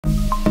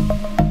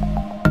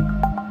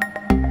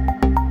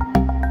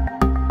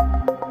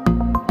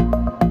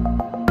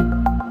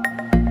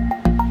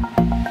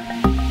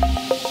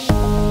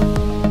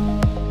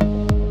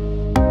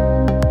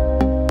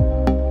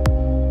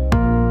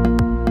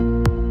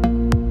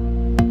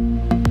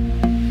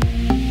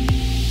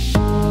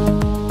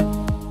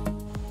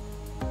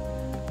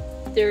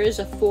is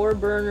a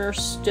 4-burner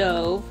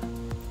stove,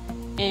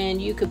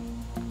 and you could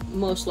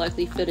most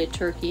likely fit a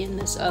turkey in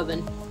this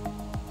oven.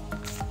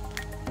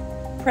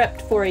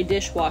 Prepped for a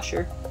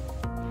dishwasher.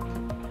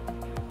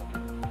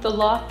 The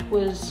loft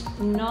was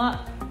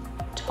not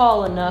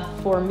tall enough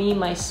for me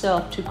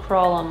myself to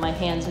crawl on my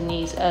hands and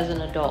knees as an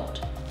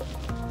adult.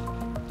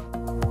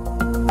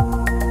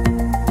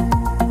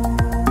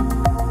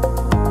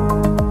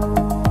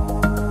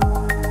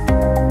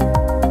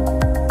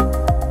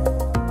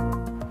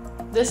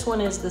 This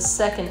one is the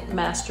second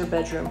master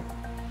bedroom.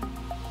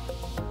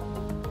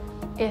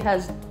 It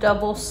has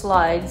double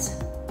slides,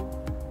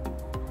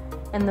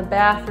 and the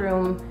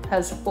bathroom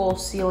has full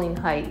ceiling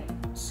height,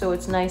 so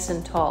it's nice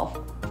and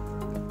tall.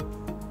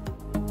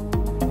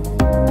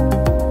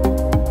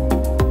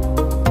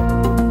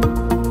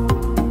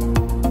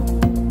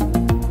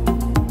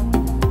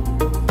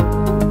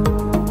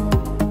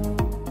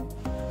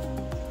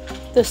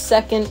 The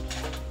second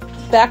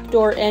back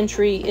door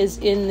entry is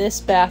in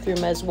this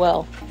bathroom as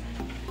well.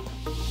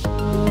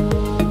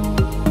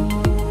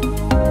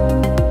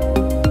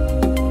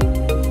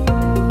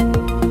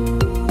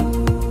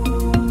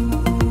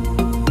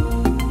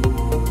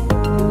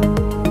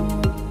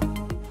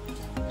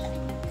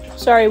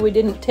 Sorry we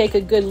didn't take a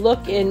good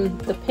look in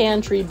the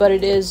pantry, but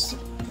it is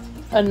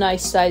a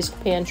nice sized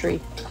pantry.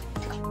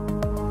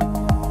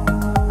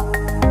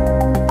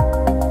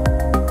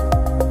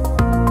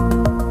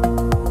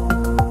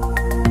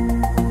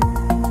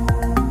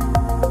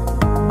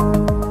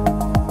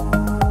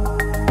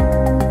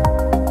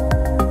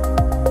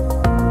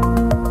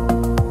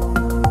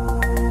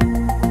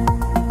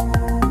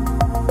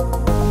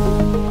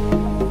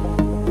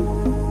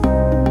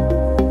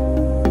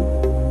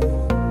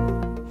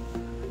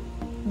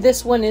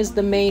 This one is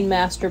the main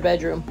master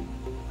bedroom.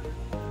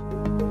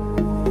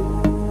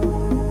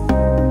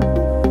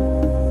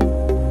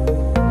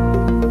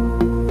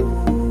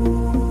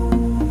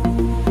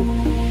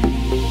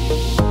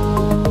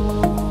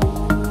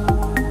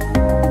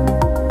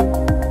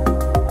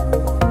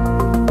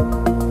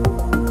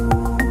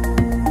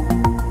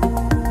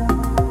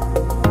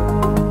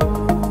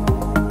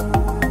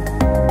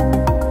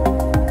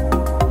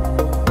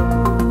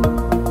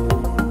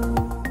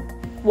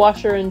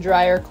 Washer and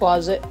dryer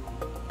closet.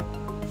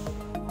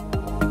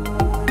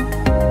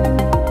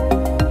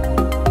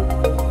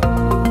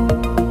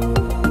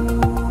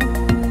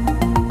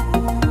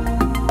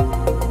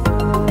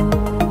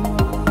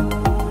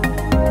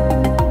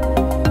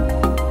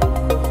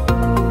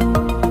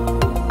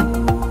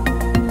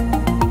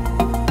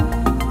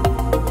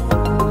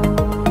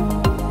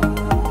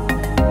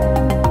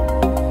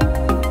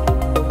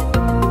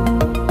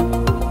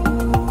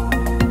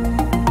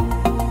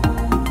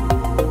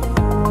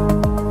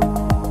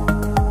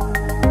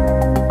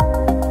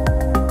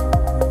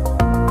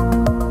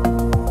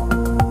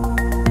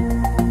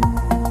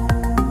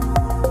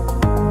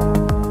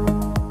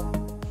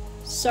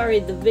 Sorry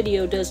the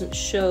video doesn't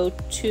show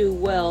too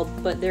well,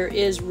 but there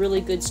is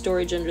really good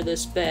storage under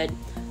this bed.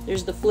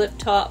 There's the flip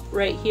top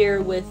right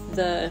here with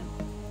the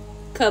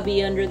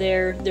cubby under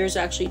there. There's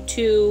actually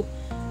 2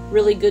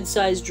 really good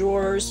sized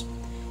drawers,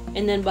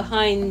 and then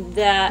behind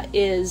that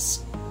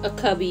is a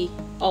cubby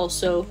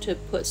also to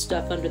put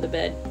stuff under the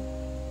bed.